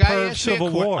like a perv civil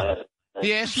war.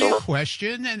 He asked me a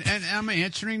question, and I'm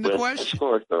answering the question.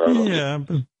 Yeah.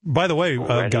 By the way,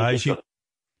 guys,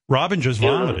 Robin just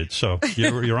vomited, so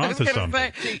you're onto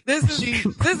something. This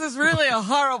is really a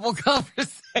horrible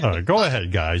conversation. All right, go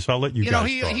ahead, guys. I'll let you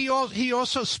guys talk. He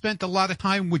also spent a lot of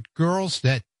time with girls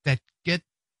that get.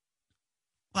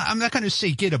 Well, I'm not going to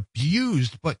say get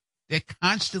abused, but they're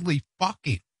constantly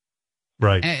fucking.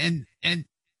 Right. And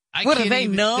what are they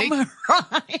numb?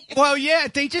 Right. Well, yeah,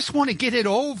 they just want to get it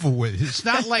over with. It's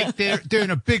not like they're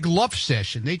in a big love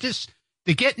session.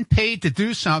 They're getting paid to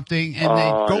do something, and they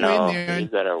go in there. You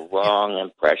got a wrong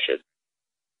impression.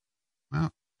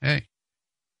 Well, hey,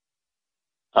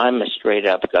 I'm a straight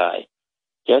up guy,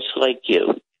 just like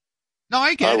you. No,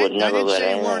 I get it. I didn't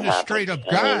say you weren't a straight up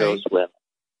guy.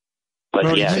 But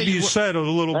Well, yes, maybe you said it a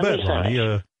little Let me bit,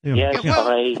 Ronnie. yes,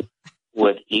 I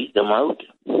would eat them out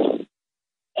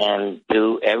and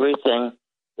do everything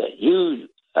that you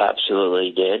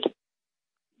absolutely did,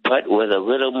 but with a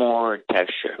little more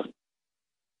texture.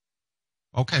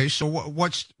 Okay, so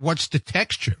what's the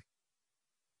texture?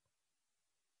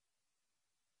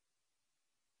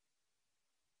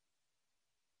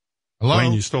 Hello?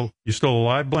 Blaine, you still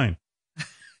alive, Blaine?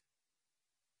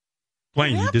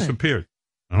 Blaine, you disappeared.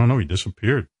 I don't know. He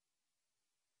disappeared.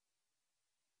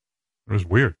 It was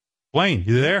weird. Blaine,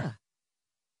 you there? Yeah.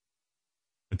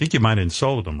 I think you might have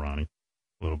insulted him, Ronnie,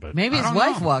 a little bit. Maybe his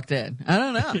wife walked in. I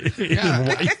don't know.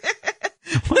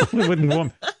 What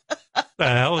the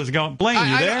hell is going?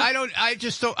 Blaine, you there? I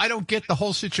don't get the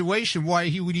whole situation. Why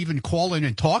he would even call in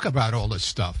and talk about all this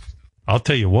stuff. I'll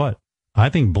tell you what. I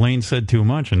think Blaine said too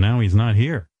much, and now he's not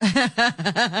here.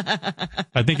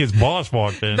 I think his boss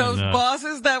walked in. Those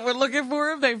bosses that were looking for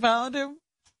him, they found him.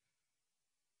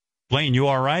 Blaine, you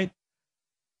all right?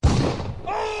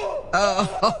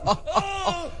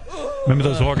 Oh. Remember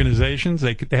those organizations?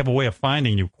 They have a way of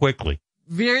finding you quickly.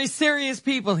 Very serious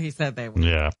people, he said they were.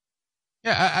 Yeah.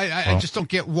 Yeah, I just don't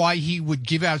get why he would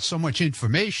give out so much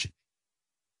information.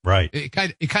 Right. It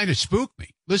kind of spooked me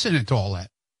listening to all that.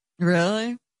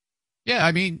 Really? Yeah,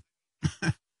 I mean,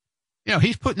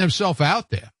 he's putting himself out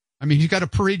there. I mean, he's got a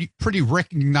pretty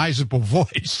recognizable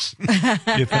voice.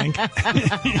 You think? Yeah.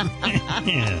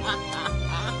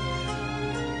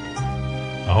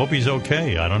 I hope he's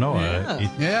okay. I don't know.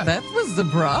 Yeah. That was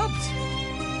abrupt.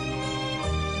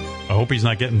 I hope he's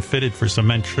not getting fitted for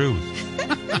cement shoes.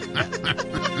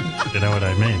 You know what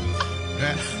I mean?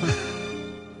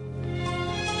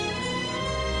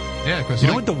 Yeah, because you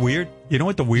know what the weird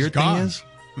thing is?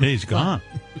 Yeah, he's gone.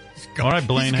 All right,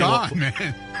 Blaine. He's gone,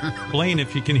 man. Blaine,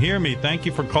 if you can hear me, thank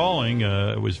you for calling.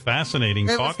 It was fascinating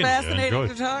talking to you. It was fascinating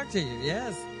to talk to you,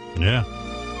 yes. Yeah.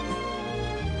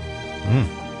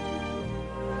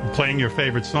 Playing your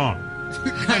favorite song.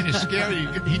 Kind of scary.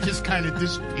 He just kind of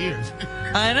disappeared.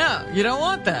 I know. You don't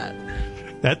want that.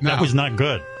 That was not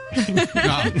good. No,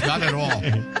 not at all.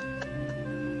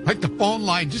 Like the phone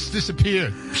line just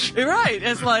disappeared. You're right.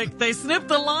 It's like they snipped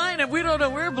the line and we don't know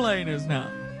where Blaine is now.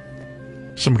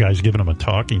 Some guy's giving him a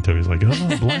talking to. He's like,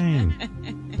 oh, Blaine.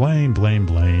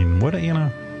 Blaine. What,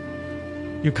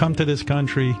 you come to this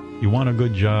country, you want a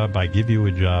good job, I give you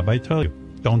a job. I tell you,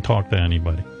 don't talk to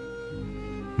anybody.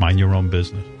 Mind your own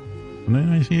business. And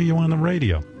then I hear you on the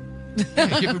radio.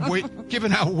 Yeah,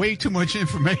 giving out way too much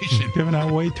information. Giving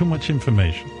out way too much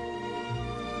information.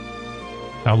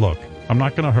 Now, look, I'm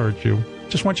not going to hurt you.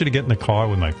 Just want you to get in the car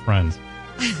with my friends.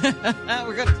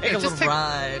 We're going to take a little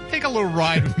ride. Take a little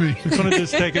ride with me. We're going to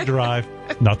just take a drive.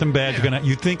 Nothing bad. Yeah.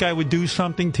 You think I would do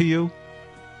something to you?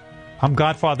 I'm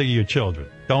godfather to your children.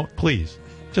 Please,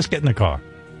 just get in the car.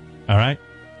 All right?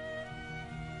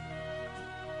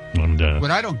 And,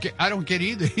 but I don't get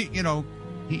either.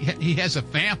 He has a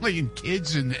family and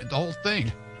kids and the whole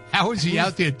thing. How is he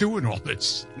out there doing all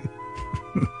this?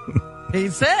 He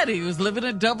said he was living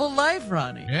a double life,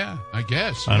 Ronnie. Yeah, I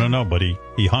guess. I don't know, but he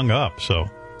hung up, so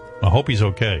I hope he's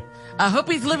okay. I hope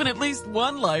he's living at least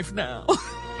one life now.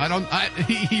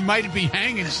 He might be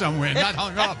hanging somewhere, not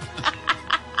hung up.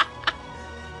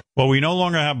 Well, we no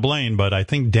longer have Blaine, but I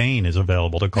think Dane is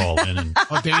available to call in.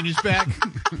 Oh, Dane is back?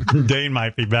 Dane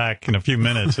might be back in a few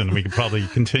minutes, and we can probably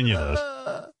continue this.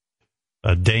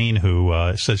 Dane,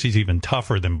 who says he's even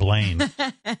tougher than Blaine.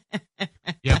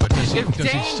 Yeah, but if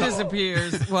Dane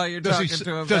disappears while you're talking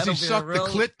to him, does he suck the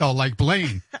clit, though, like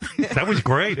Blaine? That was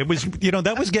great. It was,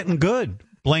 that was getting good.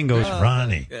 Blaine goes,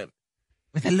 Ronnie.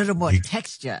 With a little more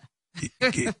texture.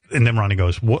 And then Ronnie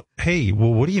goes, "What? Hey,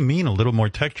 well, what do you mean a little more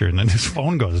texture?" And then his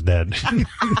phone goes dead.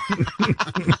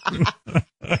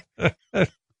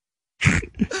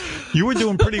 You were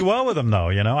doing pretty well with him, though.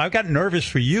 I got nervous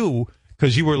for you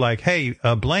because you were like, "Hey,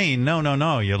 Blaine, no.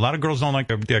 A lot of girls don't like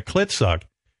their clit suck."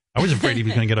 I was afraid he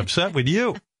was going to get upset with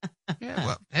you. Yeah,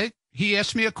 well, hey, he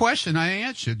asked me a question, I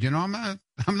answered.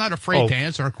 I'm not afraid to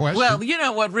answer a question. Well,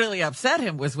 what really upset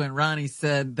him was when Ronnie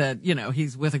said that,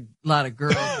 he's with a lot of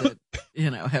girls that,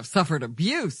 have suffered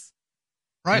abuse.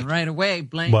 Right. And right away,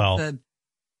 Blaine said,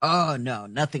 oh, no,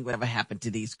 nothing would ever happen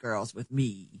to these girls with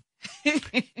me.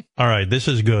 All right, this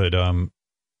is good. An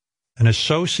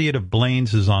associate of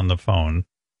Blaine's is on the phone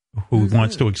who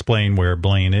wants to explain where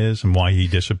Blaine is and why he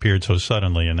disappeared so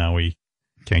suddenly, and now we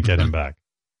can't get him back.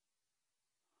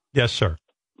 Yes, sir.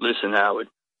 Listen, Howard,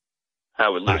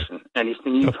 listen.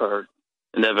 Anything you've heard,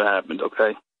 it never happened,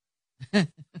 okay?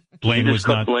 Blaine was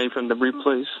not... Blaine from the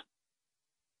replays.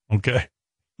 Okay.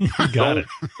 You got it.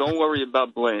 Don't worry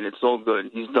about Blaine. It's all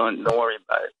good. He's done. Don't worry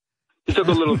about it. He took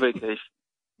a little vacation.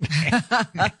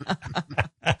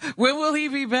 When will he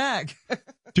be back?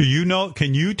 Do you know?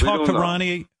 Can you talk to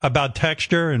Ronnie about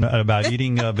texture and about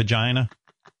eating vagina?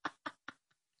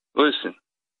 Listen,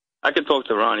 I can talk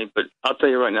to Ronnie, but I'll tell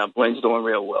you right now, Blaine's doing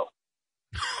real well.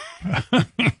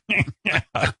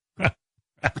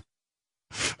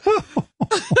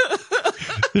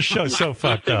 This show's so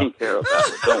fucked up.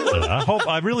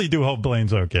 I really do hope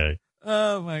Blaine's okay.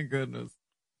 Oh my goodness.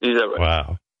 He's all right.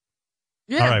 Wow.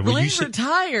 Yeah, all right, Blaine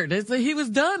retired. He was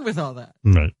done with all that.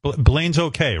 Right. Blaine's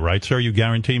okay, right, sir? You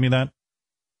guarantee me that?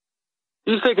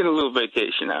 He's taking a little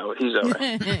vacation now. He's all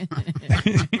right.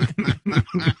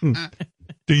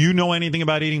 Do you know anything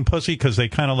about eating pussy? Because they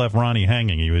kind of left Ronnie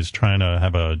hanging. He was trying to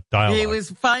have a dialogue. He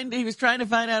was trying to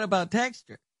find out about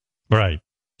texture. Right.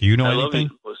 Do you know I anything?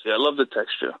 love pussy. I love the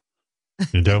texture.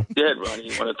 You do? Yeah,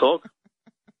 Ronnie, you want to talk?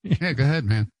 Yeah, go ahead,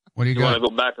 man. What do you got? You want to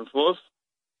go back and forth?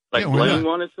 Like Blaine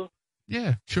wanted to?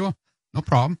 Yeah, sure. No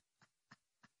problem.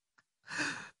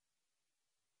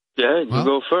 Yeah, you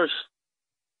go first.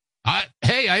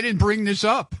 Hey, I didn't bring this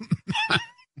up.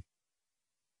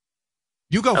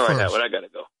 You go all first. Right, Howard, I got to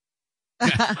go.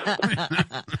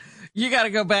 You got to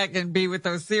go back and be with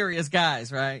those serious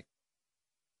guys, right?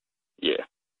 Yeah.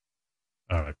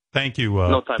 All right. Thank you.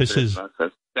 No time for this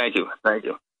nonsense. Thank you.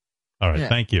 All right. Yeah.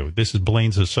 Thank you. This is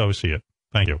Blaine's associate.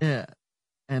 Thank you. Yeah.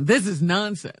 And this is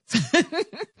nonsense.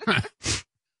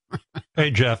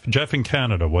 Hey, Jeff. Jeff in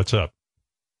Canada. What's up?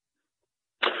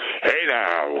 Hey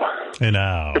now. Hey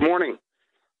now. Good morning.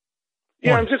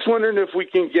 Yeah, I'm just wondering if we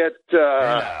can get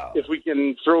if we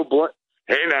can throw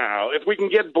Hey now, if we can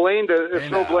get Blaine to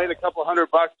throw Blaine a couple $100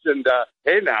 and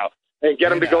and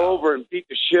get him to go over and beat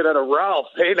the shit out of Ralph.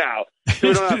 Hey now, so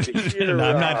we don't have to hear.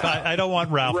 No, I don't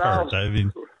want Ralph hurt. I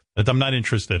mean, I'm not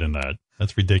interested in that.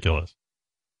 That's ridiculous.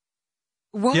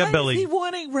 Why yeah, Billy. is he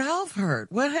wanting Ralph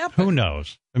hurt? What happened? Who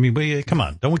knows? I mean, come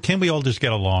on. Can't we all just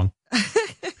get along?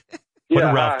 What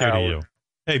did Ralph do to you?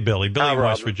 Hey, Billy. Billy in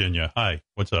West Virginia. Hi.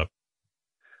 What's up?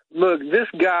 Look, this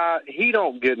guy, he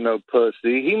don't get no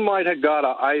pussy. He might have got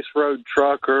an ice road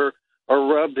trucker or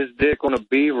rubbed his dick on a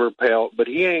beaver pelt, but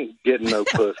he ain't getting no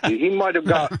pussy. He might have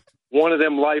got one of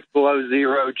them Life Below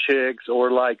Zero chicks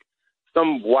or like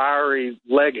some wiry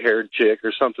leg-haired chick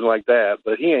or something like that,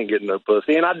 but he ain't getting no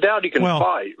pussy. And I doubt he can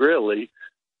fight, really.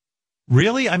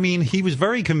 Really? I mean, he was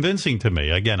very convincing to me.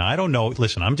 Again, I don't know.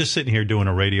 Listen, I'm just sitting here doing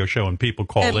a radio show and people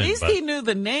call in. At least he knew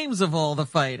the names of all the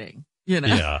fighting, you know.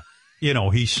 Yeah. You know,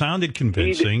 he sounded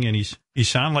convincing and he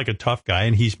sounded like a tough guy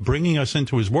and he's bringing us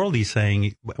into his world. He's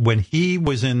saying when he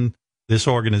was in this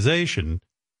organization,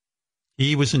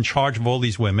 he was in charge of all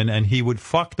these women and he would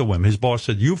fuck the women. His boss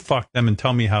said, you fuck them and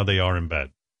tell me how they are in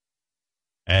bed.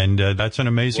 And that's an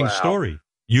amazing story.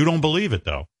 You don't believe it,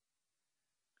 though.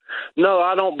 No,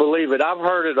 I don't believe it. I've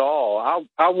heard it all.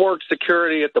 I worked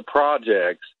security at the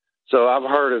projects, so I've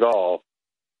heard it all.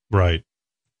 Right.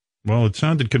 Well, it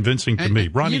sounded convincing to me.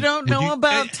 Ronnie, you don't know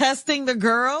about testing the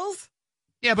girls?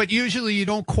 Yeah, but usually you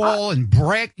don't call and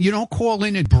brag. You don't call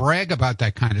in and brag about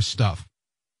that kind of stuff.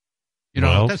 You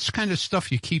know, that's kind of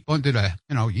stuff you keep under the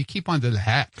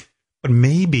hat. But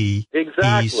maybe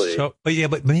exactly.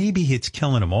 But maybe it's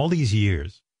killing him all these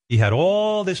years. He had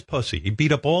all this pussy. He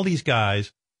beat up all these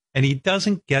guys, and he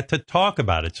doesn't get to talk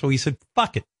about it. So he said,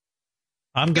 "Fuck it,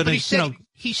 I'm gonna."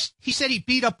 He said he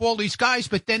beat up all these guys,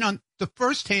 but then on the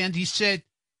first hand, he said,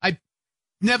 "I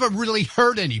never really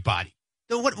hurt anybody."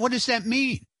 So what does that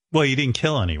mean? Well, he didn't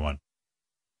kill anyone.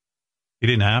 He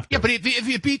didn't have to. Yeah, but if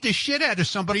you beat the shit out of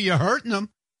somebody, you're hurting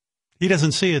them. He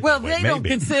doesn't see it. Well, that way, they don't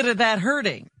consider that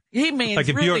hurting. He means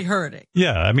like really hurting.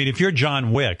 Yeah, I mean, if you're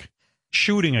John Wick,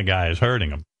 shooting a guy is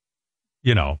hurting him.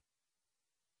 You know,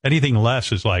 anything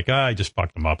less is like, I just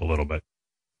fucked him up a little bit.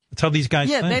 That's how these guys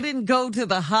think. They didn't go to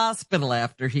the hospital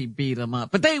after he beat them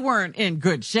up, but they weren't in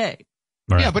good shape.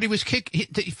 Right. Yeah, but he was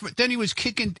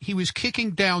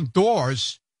kicking down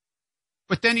doors,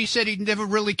 but then he said he never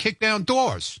really kicked down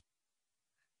doors.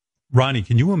 Ronnie,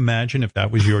 can you imagine if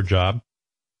that was your job?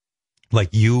 Like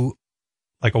you,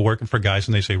 like working for guys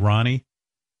and they say, Ronnie,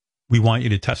 we want you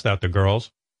to test out the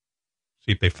girls,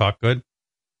 see if they fuck good.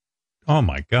 Oh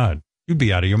my God, you'd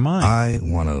be out of your mind. I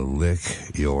want to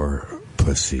lick your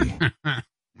pussy.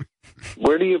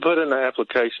 Where do you put in an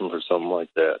application for something like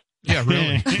that? Yeah,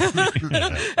 really.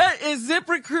 Is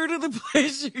ZipRecruiter the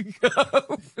place you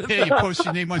go? Yeah, you post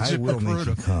your name on ZipRecruiter. I will make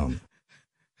you come.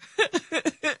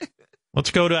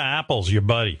 Let's go to Apples, your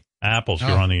buddy. Apples,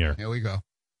 you're on the air. Here we go.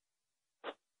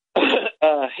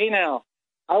 Hey now,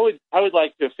 I would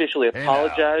like to officially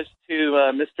apologize to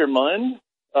Mr. Munn,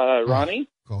 Ronnie,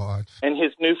 God, and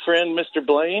his new friend, Mr.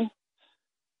 Blaine.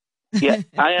 Yeah,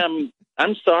 I am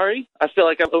I'm sorry. I feel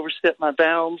like I've overstepped my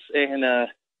bounds, and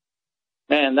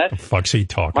man, that's the fuck's he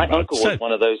talking my about? uncle was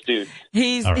one of those dudes.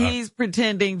 He's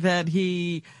pretending that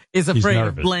he is afraid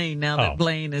of Blaine now that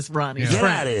Blaine is Ronnie's friend.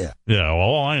 Get out of here. Yeah, well,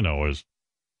 all I know is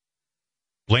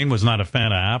Blaine was not a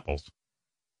fan of apples.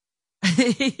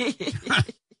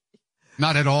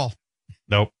 Not at all.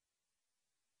 Nope.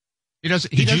 He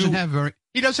doesn't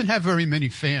have very many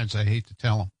fans. I hate to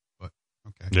tell him, but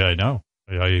okay. Yeah, I know.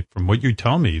 From what you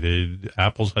tell me, the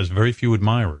Apples has very few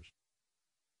admirers.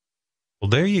 Well,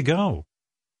 there you go.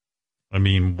 I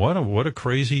mean, what a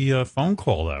crazy phone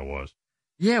call that was.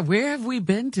 Yeah, where have we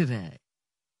been today?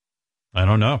 I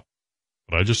don't know,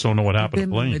 but I just don't know what happened to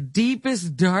Blaine. In the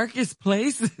deepest, darkest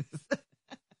places.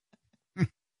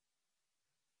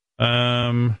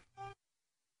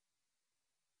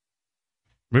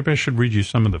 Maybe I should read you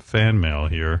some of the fan mail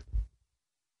here.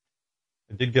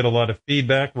 I did get a lot of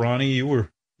feedback. Ronnie, you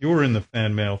were in the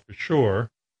fan mail for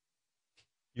sure.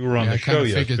 You were on the show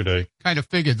yesterday. Kind of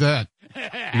figured that.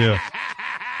 Yeah.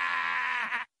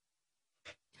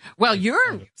 Well,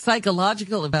 your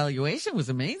psychological evaluation was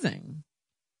amazing.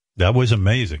 That was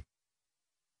amazing.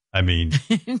 I mean,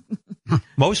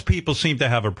 most people seem to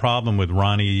have a problem with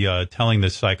Ronnie telling the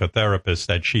psychotherapist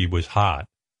that she was hot.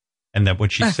 And that when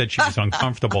she said she was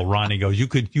uncomfortable, Ronnie goes, "You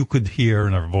could hear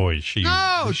in her voice. She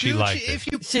liked it.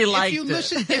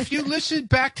 If you listen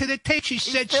back to the tape, she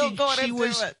said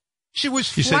she was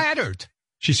flattered.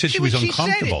 She said she was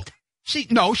uncomfortable.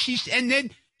 And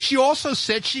then she also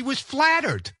said she was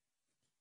flattered.